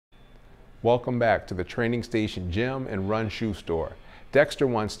Welcome back to the Training Station Gym and Run Shoe Store. Dexter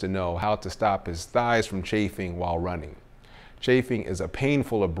wants to know how to stop his thighs from chafing while running. Chafing is a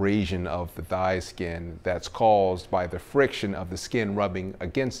painful abrasion of the thigh skin that's caused by the friction of the skin rubbing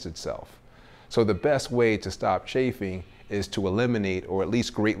against itself. So the best way to stop chafing is to eliminate or at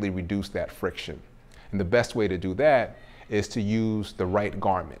least greatly reduce that friction. And the best way to do that is to use the right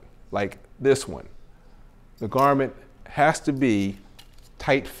garment, like this one. The garment has to be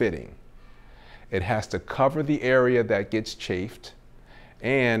tight fitting. It has to cover the area that gets chafed,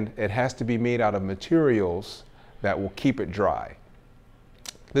 and it has to be made out of materials that will keep it dry.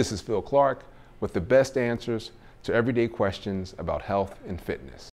 This is Phil Clark with the best answers to everyday questions about health and fitness.